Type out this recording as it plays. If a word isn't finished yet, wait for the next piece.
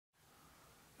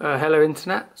Hello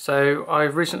Internet. So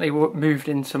I've recently moved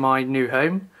into my new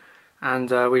home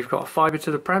and we've got fibre to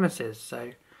the premises,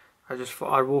 so I just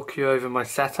thought I'd walk you over my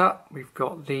setup. We've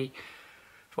got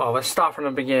let's start from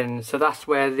the beginning. So that's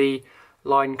where the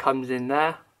line comes in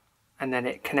there and then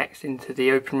it connects into the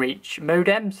Openreach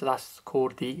modem, so that's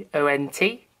called the ONT.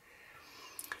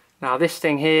 Now this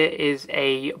thing here is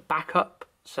a backup,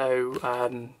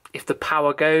 so if the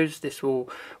power goes, this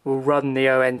will run the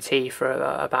ONT for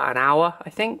about an hour, I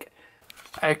think.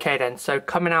 Okay then, so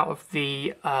coming out of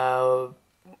the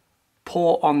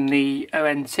port on the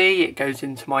ONT, it goes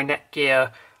into my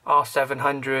Netgear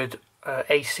R700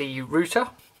 AC router.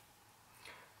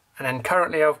 And then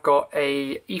currently I've got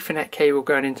a Ethernet cable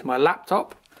going into my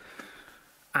laptop.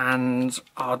 And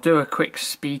I'll do a quick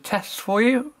speed test for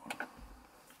you.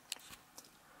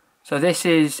 So this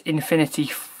is Infinity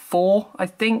 4, I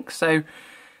think, so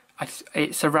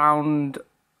it's around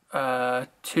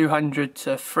 200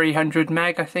 to 300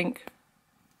 meg, I think.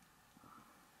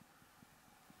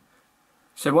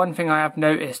 So one thing I have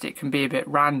noticed, it can be a bit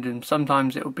random.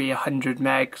 Sometimes it will be 100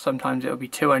 meg, sometimes it will be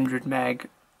 200 meg,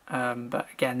 but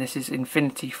again, this is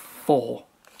Infinity 4.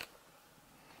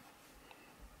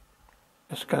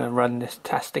 Just going to run this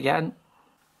test again.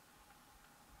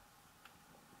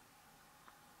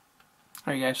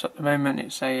 There we go, so at the moment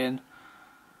it's saying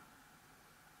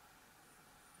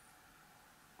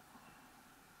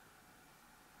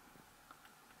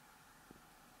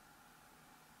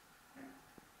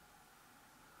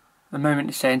the moment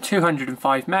it's saying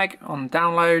 205 meg on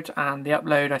download, and the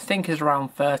upload I think is around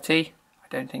 30. I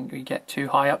don't think we get too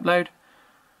high upload.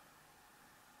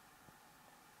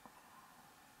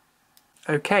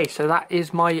 Okay, so that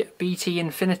is my BT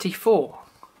Infinity 4.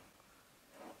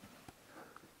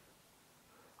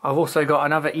 I've also got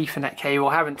another Ethernet cable,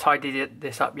 I haven't tidied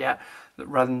this up yet, that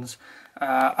runs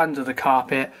under the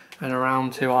carpet and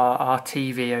around to our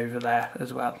TV over there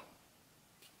as well.